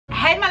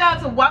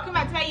girls, welcome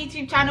back to my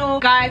YouTube channel.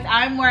 Guys,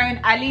 I'm wearing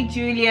Ali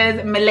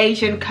Julia's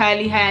Malaysian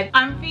curly hair.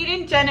 I'm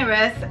feeling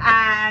generous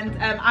and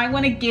I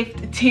want to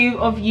gift two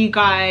of you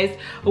guys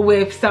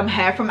with some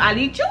hair from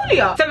Ali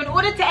Julia. So in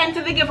order to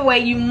enter the giveaway,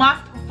 you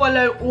must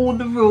follow all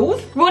the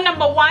rules. Rule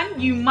number 1,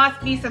 you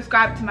must be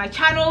subscribed to my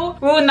channel.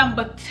 Rule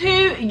number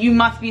 2, you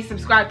must be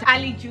subscribed to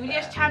Ali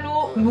Julia's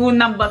channel. Rule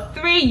number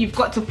 3, you've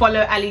got to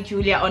follow Ali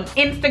Julia on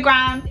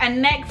Instagram.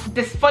 And next,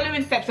 the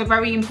following steps are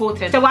very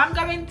important. So I'm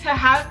going to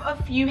have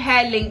a few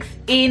hair links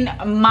in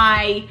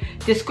my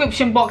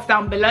description box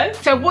down below.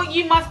 So what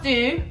you must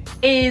do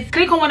is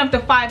click on one of the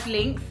 5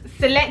 links,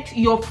 select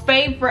your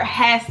favorite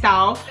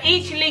hairstyle.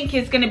 Each link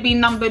is going to be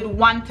numbered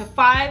 1 to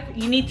 5.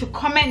 You need to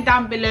comment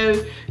down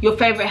below your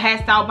favorite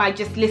hairstyle by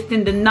just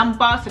listing the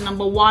number, so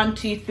number 1,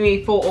 2,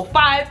 3, 4 or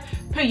 5.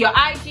 Put your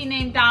IG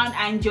name down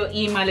and your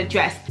email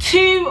address.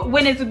 2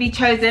 winners will be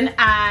chosen,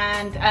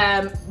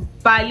 and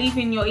by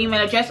leaving your email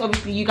address,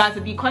 obviously you guys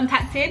will be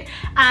contacted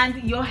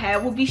and your hair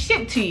will be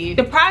shipped to you.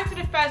 The prize for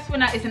the first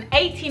winner is an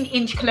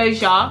 18-inch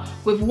closure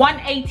with 1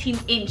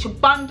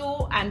 18-inch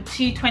bundle and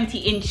 2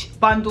 20-inch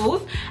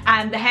bundles,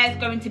 and the hair is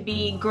going to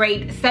be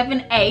grade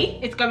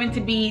 7A. It's going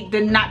to be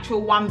the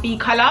natural 1B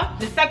color.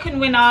 The second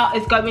winner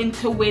is going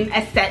to win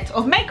a set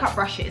of makeup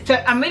brushes. So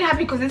I'm really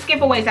happy because this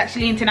giveaway is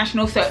actually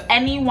international, so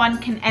anyone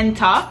can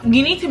enter.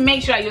 You need to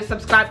make sure that you're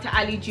subscribed to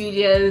Ali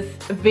Julia's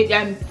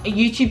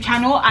YouTube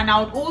channel, and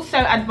I would also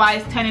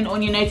advise turning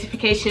on your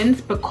notifications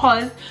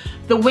because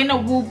the winner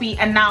will be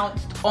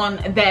announced on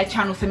their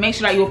channel, so make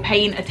sure that you're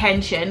paying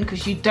attention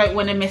because you don't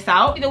want to miss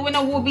out. The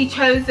winner will be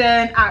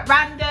chosen at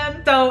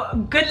random,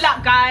 so good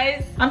luck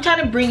guys. I'm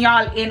trying to bring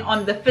y'all in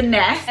on the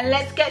finesse, and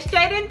let's get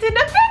straight into the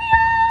video.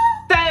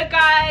 So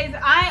guys,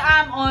 I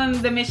am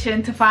on the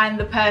mission to find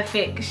the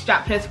perfect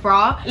strapless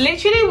bra.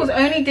 Literally, it was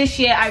only this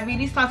year I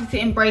really started to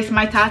embrace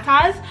my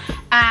tatas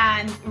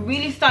and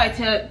really started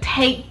to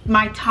take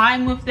my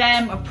time with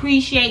them,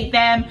 appreciate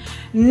them,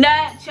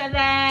 nurture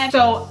them.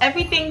 So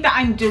everything that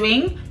I'm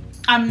doing,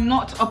 I'm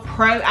not a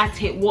pro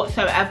at it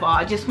whatsoever.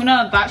 I just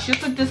wanna, that's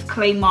just a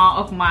disclaimer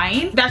of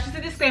mine. That's just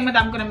a disclaimer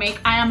that I'm gonna make.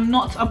 I am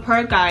not a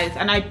pro, guys,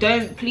 and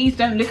please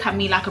don't look at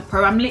me like a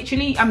pro. I'm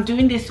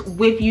doing this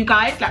with you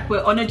guys, like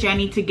we're on a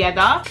journey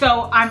together.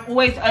 So I'm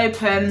always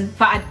open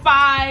for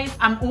advice.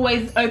 I'm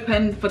always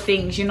open for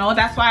things, you know.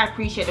 That's why I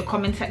appreciate the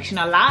comment section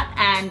a lot,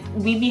 and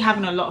we be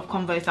having a lot of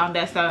convos down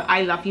there, so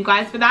I love you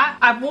guys for that.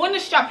 I've worn a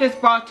strapless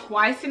bra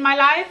twice in my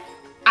life.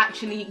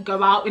 Actually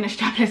go out in a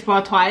strapless bra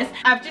twice.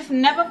 I've just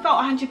never felt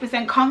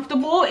 100%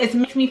 comfortable. It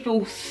makes me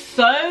feel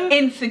so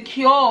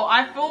insecure.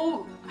 I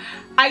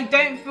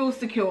don't feel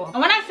secure, and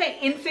when I say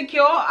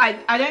insecure,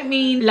 I don't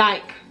mean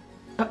like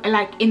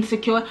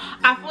insecure.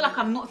 I feel like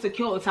I'm not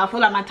secure, so I feel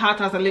like my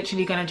tatas are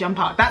literally gonna jump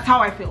out. That's how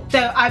I feel.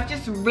 So I've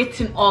just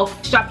written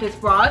off strapless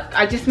bras.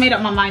 I just made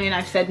up my mind and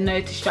I've said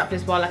no to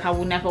strapless bra. Like I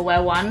will never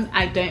wear one.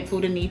 I don't feel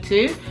the need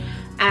to.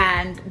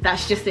 And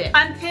that's just it.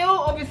 Until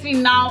obviously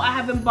now I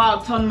have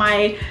embarked on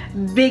my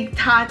big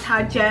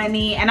tata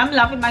journey, and I'm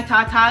loving my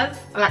tatas.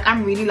 Like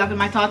I'm really loving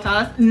my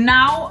tatas.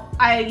 Now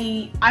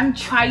I'm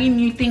trying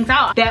new things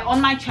out. They're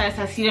on my chest,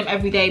 I see them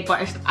every day,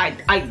 but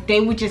they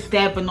were just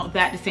there but not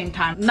there at the same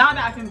time. Now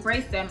that I've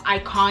embraced them, I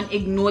can't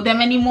ignore them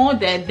anymore.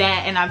 They're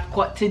there and I've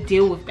got to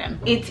deal with them.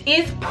 It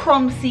is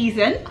prom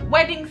season,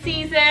 wedding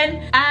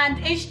season, and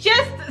it's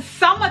just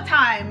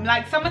summertime.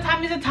 Like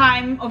summertime is a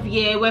time of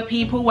year where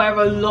people wear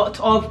a lot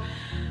of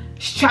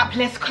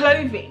strapless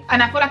clothing,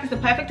 and I feel like it's the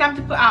perfect time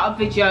to put out a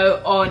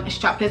video on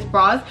strapless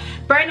bras.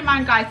 Bearing in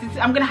mind guys,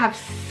 I'm gonna have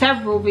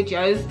several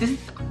videos.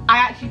 I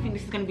actually think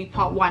this is gonna be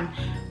part 1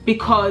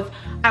 because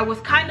I was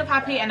kind of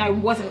happy and I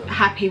wasn't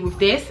happy with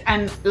this,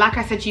 and like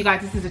I said to you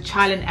guys, this is a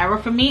trial and error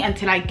for me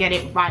until I get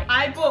it right.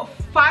 I bought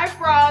 5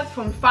 bras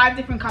from 5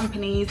 different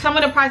companies. Some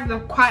of the prices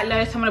are quite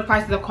low, some of the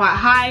prices are quite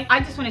high.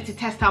 I just wanted to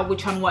test out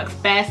which one works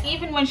best.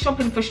 Even when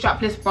shopping for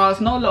strapless bras,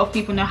 not a lot of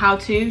people know how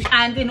to,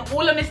 and in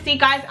all honesty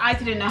guys, I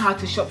didn't know how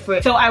to shop for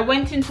it. So I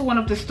went into one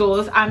of the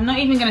stores. I'm not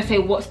even gonna say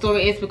what store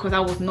it is because I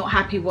was not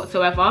happy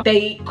whatsoever.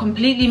 They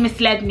completely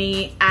misled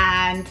me,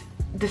 and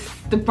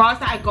the bras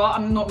that I got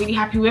I'm not really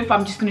happy with.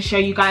 I'm just going to show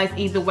you guys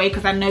either way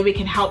because I know it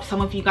can help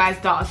some of you guys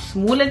that are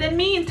smaller than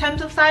me in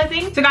terms of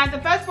sizing. So guys,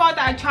 the first bra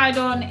that I tried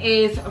on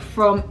is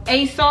from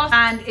ASOS,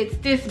 and it's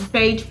this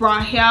beige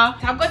bra here.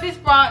 So I've got this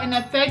bra in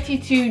a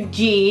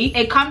 32G.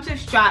 It comes with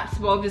straps,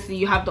 but obviously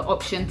you have the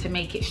option to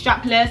make it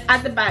strapless.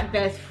 At the back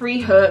there's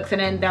 3 hooks,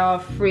 and then there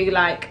are 3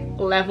 like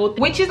levels,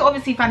 which is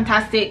obviously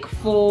fantastic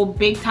for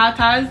big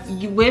tatas.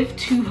 With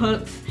 2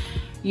 hooks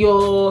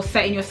you're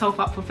setting yourself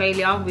up for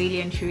failure,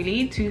 really and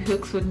truly. 2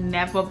 hooks would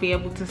never be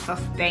able to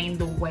sustain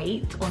the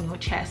weight on your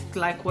chest.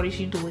 Like, what is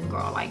you doing,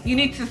 girl? Like, you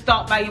need to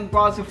start buying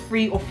bras with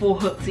 3 or 4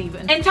 hooks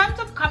even. In terms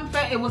of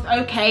comfort, it was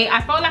okay.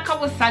 I felt like I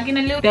was sagging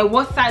a little. There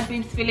was side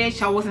boob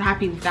spillage. I wasn't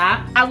happy with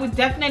that. I would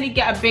definitely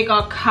get a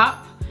bigger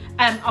cup.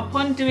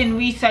 Upon doing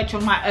research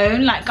on my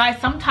own, like guys,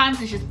 sometimes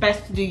it's just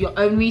best to do your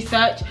own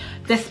research.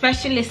 The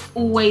specialist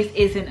always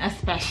isn't a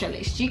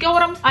specialist. Do you get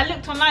what I'm saying? I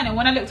looked online, and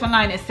when I looked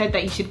online it said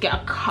that you should get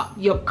a cup,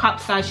 your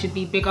cup size should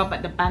be bigger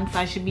but the band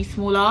size should be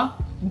smaller.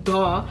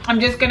 duh. I'm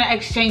just gonna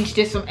exchange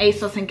this from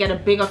ASOS and get a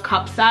bigger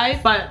cup size,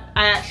 but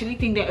I actually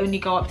think they only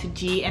go up to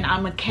G and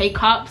I'm a K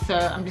cup, so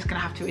I'm just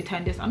gonna have to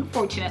return this,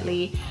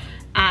 unfortunately.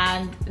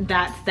 And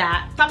that's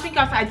that. Something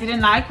else I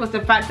didn't like was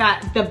the fact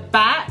that the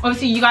back,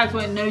 obviously you guys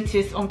won't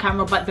notice on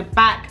camera, but the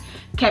back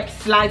kept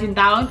sliding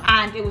down,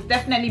 and it was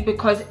definitely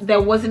because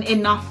there wasn't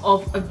enough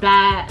of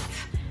that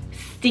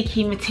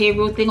sticky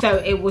material thing, so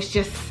it was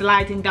just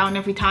sliding down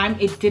every time.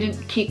 It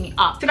didn't keep me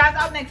up. So guys,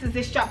 up next is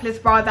this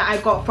strapless bra that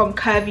I got from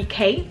Curvy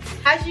Kate.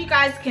 As you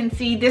guys can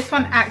see, this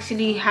one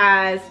actually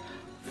has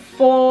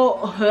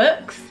 4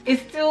 hooks.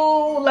 It's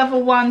still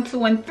level 1,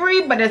 2 and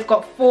 3, but it's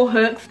got 4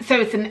 hooks, so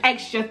it's an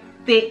extra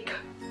thick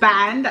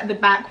band at the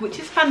back, which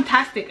is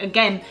fantastic.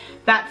 Again,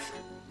 that's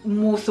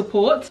more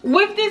support.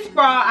 With this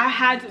bra, I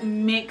had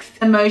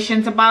mixed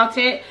emotions about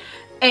it.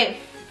 It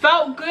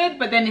felt good,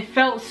 but then it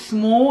felt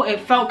small. It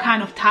felt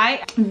kind of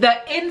tight. The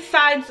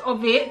insides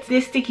of it,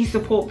 this sticky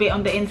support bit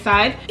on the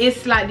inside, is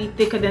slightly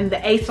thicker than the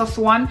ASOS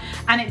one,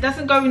 and it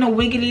doesn't go in a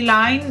wiggly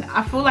line.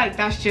 I feel like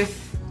that's just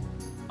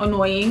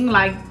annoying.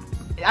 Like,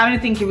 I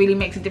don't think it really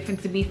makes a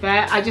difference, to be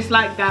fair. I just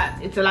like that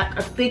it's like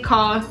a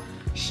thicker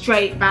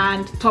straight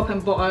band, top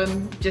and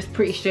bottom, just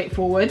pretty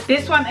straightforward.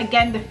 This one,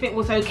 again, the fit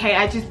was okay.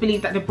 I just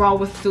believe that the bra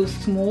was still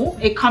small.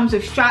 It comes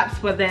with straps,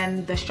 but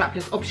then the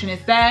strapless option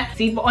is there.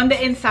 See, but on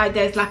the inside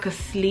there's like a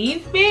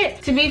sleeve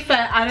bit. To be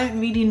fair, I don't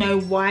really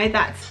know why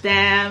that's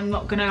there, I'm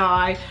not gonna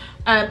lie.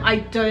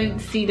 I don't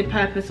see the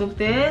purpose of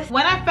this.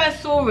 When I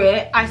first saw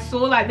it, I saw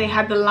like they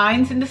had the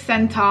lines in the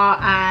center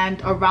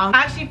and around.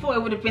 I actually thought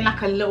it would have been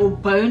like a little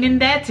bone in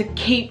there to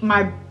keep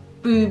my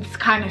boobs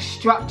kind of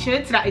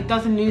structured so that it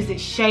doesn't lose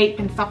its shape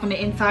and stuff on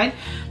the inside,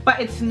 but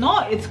it's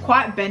not. It's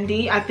quite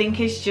bendy. I think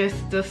it's just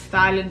the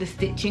style and the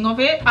stitching of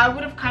it. I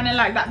would have kind of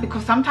liked that,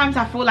 because sometimes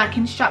I feel like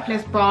in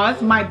strapless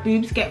bras my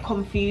boobs get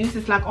confused.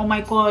 It's like, oh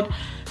my god,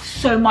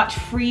 so much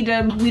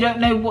freedom, we don't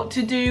know what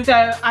to do.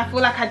 So I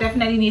feel like I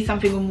definitely need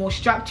something with more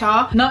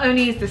structure. Not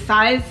only is the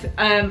size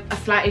a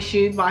slight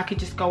issue, but I could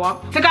just go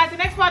up. So guys, the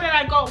next bra that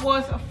I got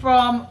was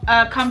from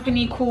a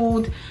company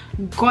called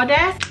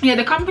Goddess. Yeah,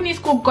 the company is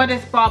called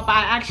Goddess Bra, but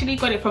I actually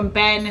got it from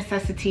Bare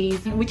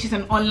Necessities, which is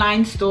an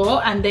online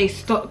store, and they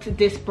stocked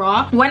this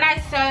bra. When I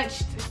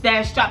searched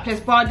their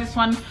strapless bra, this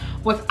one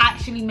was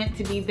actually meant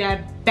to be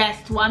their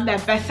best one, their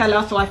best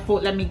seller, so I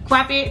thought, let me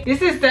grab it.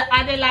 This is the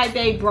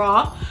Adelaide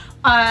bra.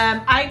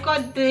 I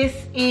got this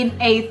in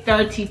a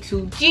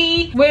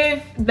 32G.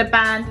 With the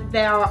band,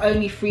 there are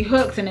only 3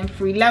 hooks and then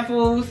 3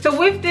 levels. So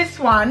with this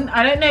one,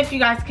 I don't know if you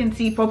guys can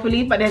see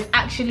properly, but there's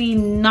actually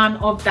none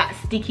of that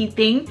sticky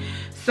thing.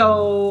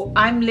 So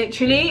I'm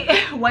literally,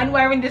 when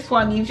wearing this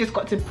one, you've just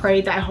got to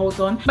pray that it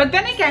holds on. But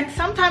then again,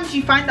 sometimes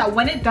you find that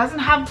when it doesn't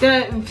have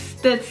the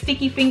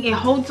sticky thing, it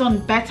holds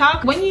on better.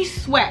 When you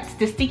sweat,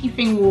 the sticky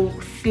thing will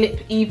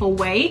slip either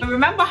way.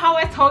 Remember how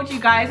I told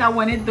you guys I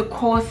wanted the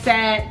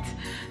corset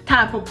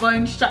type of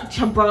bone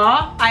structure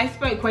bra? I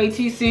spoke way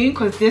too soon,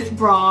 because this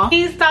bra,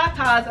 these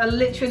tatas are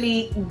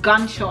literally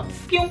gunshots.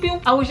 Pew,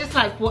 pew. I was just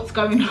like, what's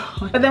going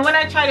on? But then when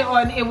I tried it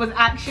on, it was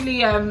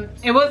actually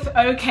it was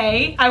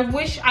okay. I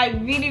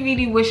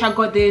really wish I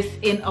got this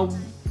in a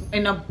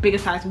bigger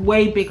size,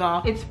 way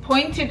bigger. It's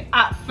pointed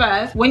at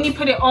first. When you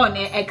put it on,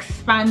 it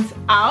expands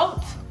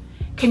out.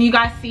 Can you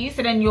guys see?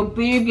 So then your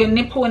boob, your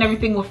nipple and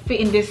everything will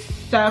fit in this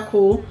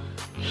circle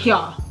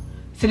here.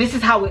 So this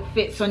is how it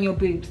fits on your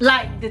boobs.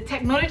 Like, the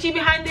technology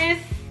behind this,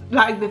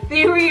 like the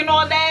theory and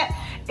all that,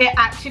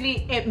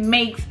 it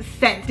makes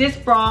sense. This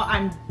bra,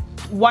 I'm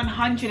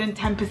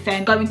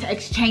 110% going to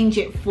exchange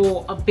it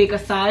for a bigger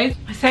size.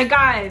 So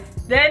guys,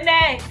 the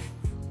next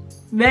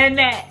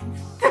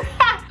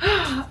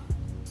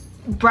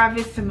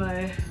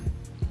Bravissimo.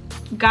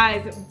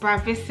 Guys,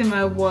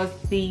 Bravissimo was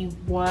the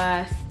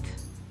worst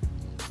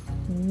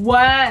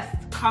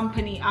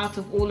company out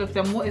of all of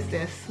them. What is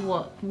this?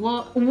 What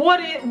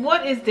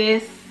is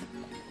this?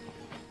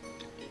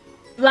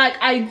 Like,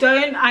 I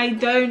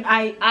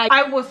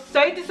was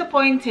so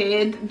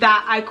disappointed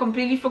that I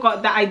completely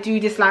forgot that I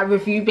do this like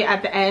review bit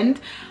at the end.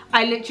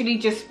 I literally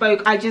just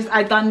spoke. I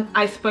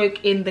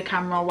spoke in the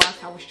camera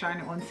whilst I was trying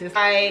it on, sis.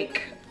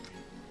 Like,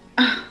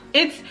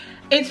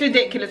 it's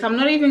ridiculous. I'm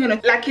not even gonna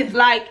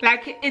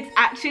it's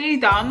actually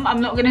dumb.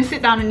 I'm not gonna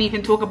sit down and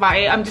even talk about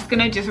it. I'm just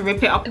gonna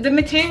rip it up. The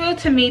material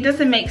to me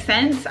doesn't make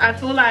sense. I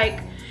feel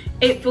like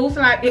it feels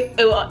like it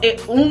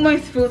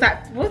almost feels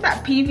like, what's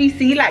that,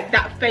 PVC, like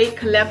that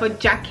fake leather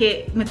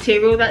jacket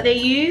material that they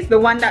use, the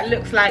one that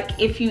looks like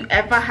if you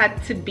ever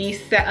had to be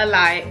set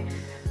alight,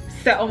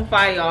 set on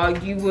fire,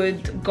 you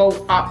would go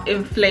up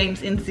in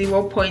flames in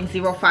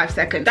 0.05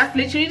 seconds. That's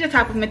literally the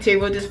type of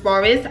material this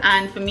bra is,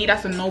 and for me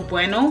that's a no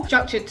bueno.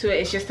 Structure to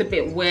it is just a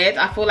bit weird.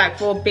 I feel like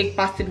for a big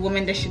busted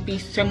woman there should be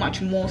so much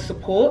more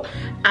support,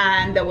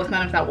 and there was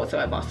none of that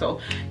whatsoever.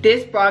 So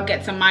this bra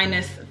gets a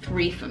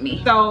 -3 for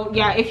me. So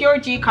yeah, if you're a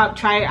G cup,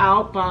 try it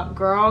out, but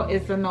girl,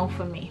 it's a no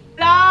for me.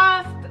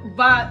 Last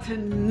but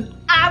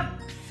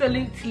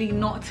absolutely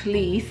not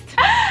least,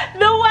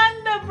 the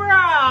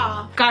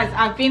WONDERBRA. Guys,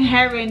 I've been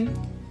hearing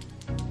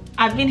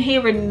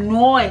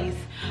noise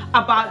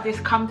about this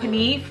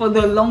company for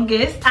the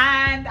longest,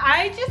 and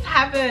I just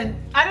haven't,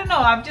 I don't know,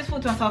 I've just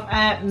thought to myself,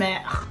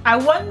 meh, I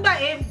wonder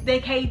if they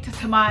cater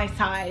to my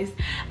size,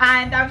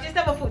 and I've just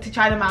never thought to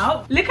try them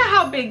out. Look at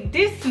how big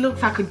this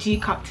looks, like a G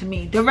cup to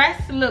me. The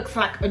rest looks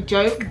like a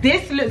joke.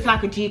 This looks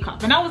like a G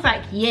cup, and I was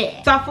like,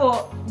 yeah. So I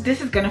thought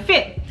this is gonna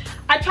fit.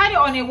 I tried it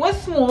on, it was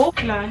small.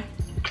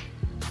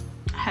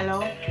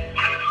 Hello.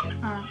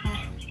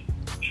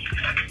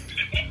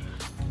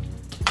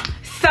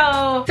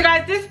 So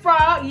guys, this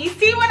bra, you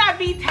see when I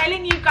be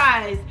telling you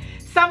guys,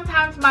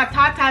 sometimes my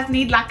tatas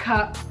need like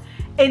a,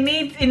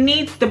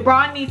 the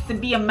bra needs to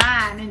be a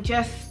man, and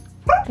just,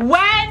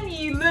 when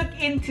you look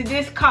into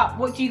this cup,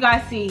 what do you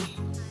guys see?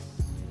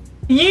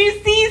 You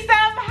see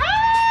some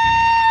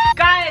hair!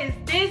 Guys,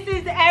 this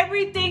is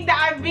everything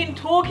that I've been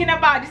talking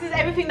about. This is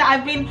everything that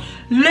I've been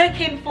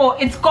looking for.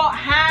 It's got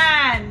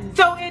hands.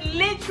 So it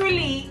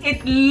literally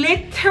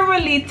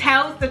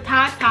tells the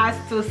tatas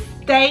to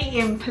stay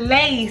in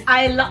place.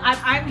 I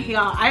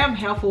am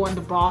here for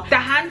WONDERBRA. The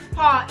hands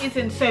part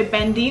isn't so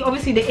bendy.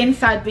 Obviously the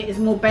inside bit is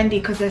more bendy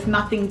because there's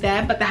nothing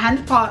there, but the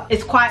hands part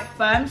is quite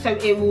firm, so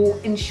it will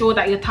ensure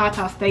that your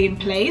tatas stay in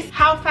place.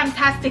 How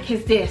fantastic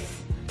is this?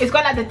 It's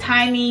got like the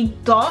tiny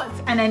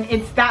dots, and then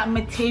it's that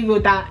material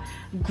that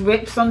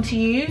grips onto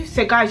you.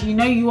 So guys, you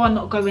know you are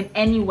not going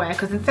anywhere,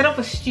 because instead of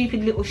a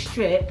stupid little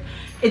strip,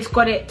 it's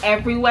got it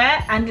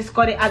everywhere, and it's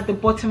got it at the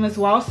bottom as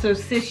well. So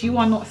sis, you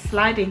are not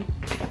sliding.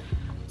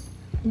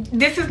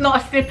 This is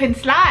not a slip and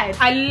slide.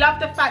 I love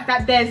the fact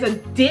that there's a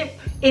dip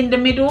in the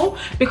middle,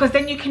 because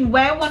then you can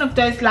wear one of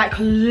those like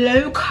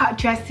low cut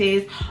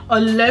dresses or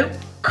low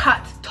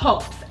cut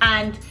tops,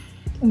 and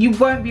you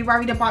won't be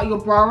worried about your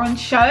bra on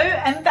show,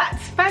 and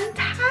that's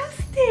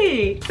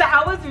fantastic. So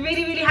I was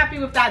really happy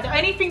with that. The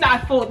only thing that I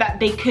thought that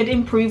they could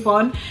improve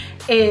on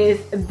is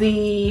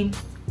the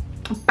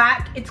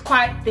back. It's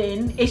quite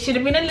thin. It should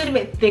have been a little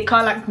bit thicker,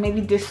 like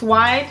maybe this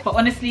wide, but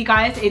honestly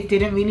guys, it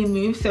didn't really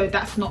move, so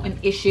that's not an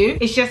issue.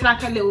 It's just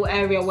like a little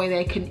area where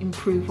they can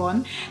improve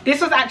on. This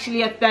was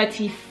actually a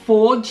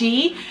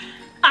 34G,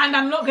 and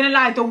I'm not gonna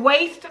lie, the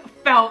waist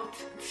felt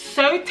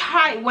so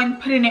tight when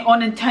putting it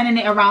on and turning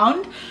it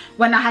around,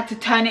 when I had to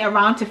turn it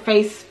around to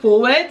face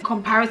forward, in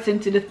comparison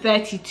to the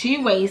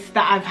 32 waist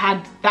that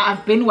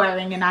I've been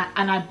wearing and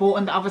I bought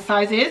on the other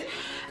sizes.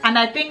 And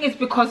I think it's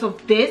because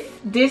of this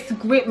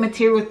grip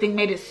material thing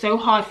made it so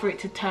hard for it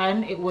to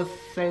turn. It was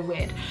so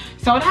weird.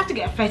 So I'd have to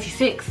get a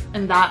 36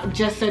 in that,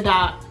 just so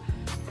that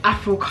I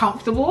feel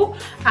comfortable,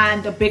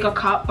 and a bigger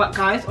cup. But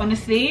guys,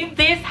 honestly,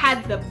 this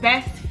had the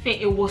best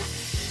fit. It was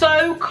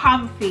so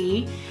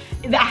comfy.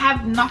 I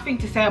have nothing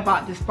to say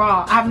about this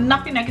bra. I have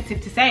nothing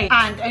negative to say,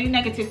 and only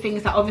negative thing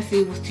is that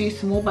obviously it was too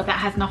small, but that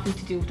has nothing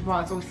to do with the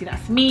bra. Obviously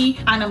that's me,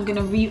 and I'm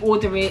gonna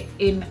reorder it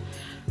in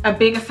a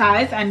bigger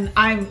size, and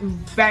I'm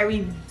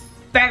very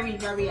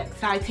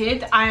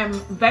excited. I am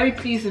very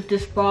pleased with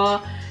this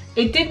bra.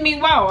 It did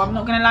me well, I'm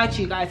not gonna lie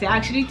to you guys. It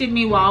actually did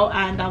me well,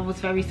 and I was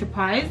very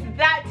surprised.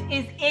 That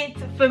is it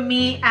for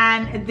me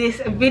and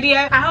this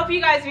video. I hope you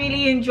guys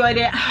really enjoyed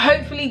it.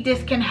 Hopefully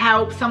this can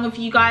help some of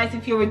you guys.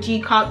 If you're a G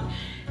cup,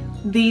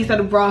 these are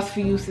the bras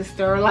for you,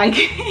 sister. Like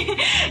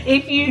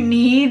if you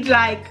need,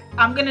 like,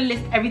 I'm gonna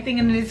list everything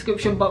in the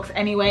description box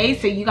anyway,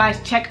 so you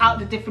guys check out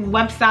the different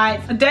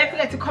websites, and don't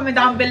forget to comment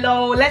down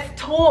below. Let's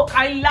talk.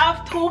 I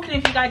love talking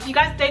with you guys. You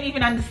guys don't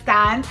even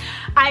understand.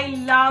 I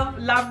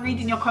love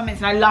reading your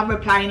comments, and I love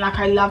replying. Like,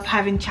 I love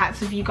having chats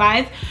with you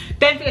guys.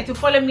 Don't forget to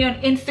follow me on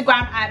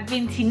Instagram at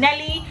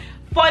VintyNelly.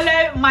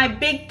 Follow my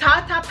Big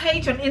Tata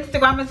page on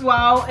Instagram as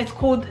well. It's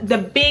called the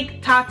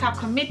Big Tata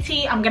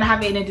Committee. I'm gonna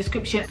have it in the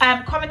description.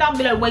 Comment down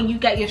below where you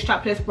get your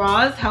strapless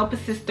bras. Help a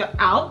sister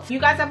out. You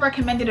guys have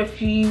recommended a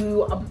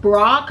few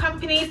bra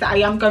companies that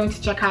I am going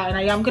to check out, and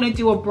I am gonna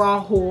do a bra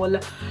haul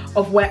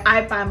of where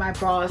I buy my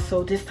bras.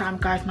 So this time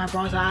guys, my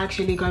bras are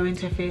actually going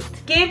to fit.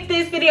 Give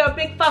this video a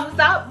big thumbs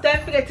up.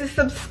 Don't forget to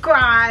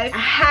subscribe.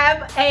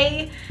 Have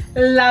a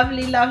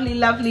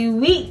lovely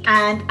week,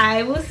 and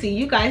I will see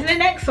you guys in the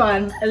next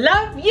one.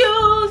 Love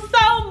you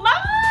so